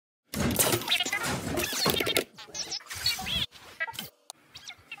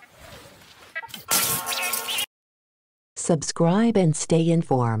Subscribe and stay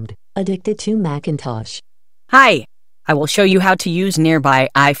informed. Addicted to Macintosh. Hi! I will show you how to use nearby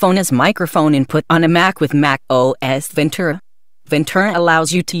iPhone as microphone input on a Mac with macOS Ventura. Ventura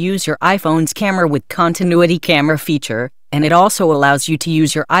allows you to use your iPhone's camera with continuity camera feature, and it also allows you to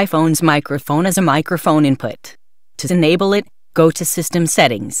use your iPhone's microphone as a microphone input. To enable it, go to System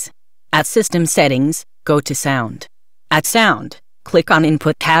Settings. At System Settings, go to Sound. At Sound, click on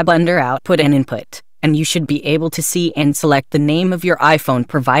Input tab under Output and Input, and you should be able to see and select the name of your iPhone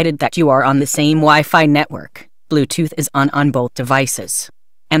provided that you are on the same Wi-Fi network. Bluetooth is on both devices,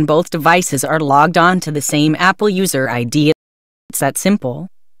 and both devices are logged on to the same Apple user ID. It's that simple.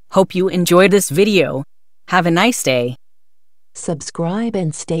 Hope you enjoyed this video. Have a nice day. Subscribe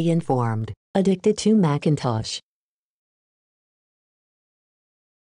and stay informed. Addicted to Macintosh.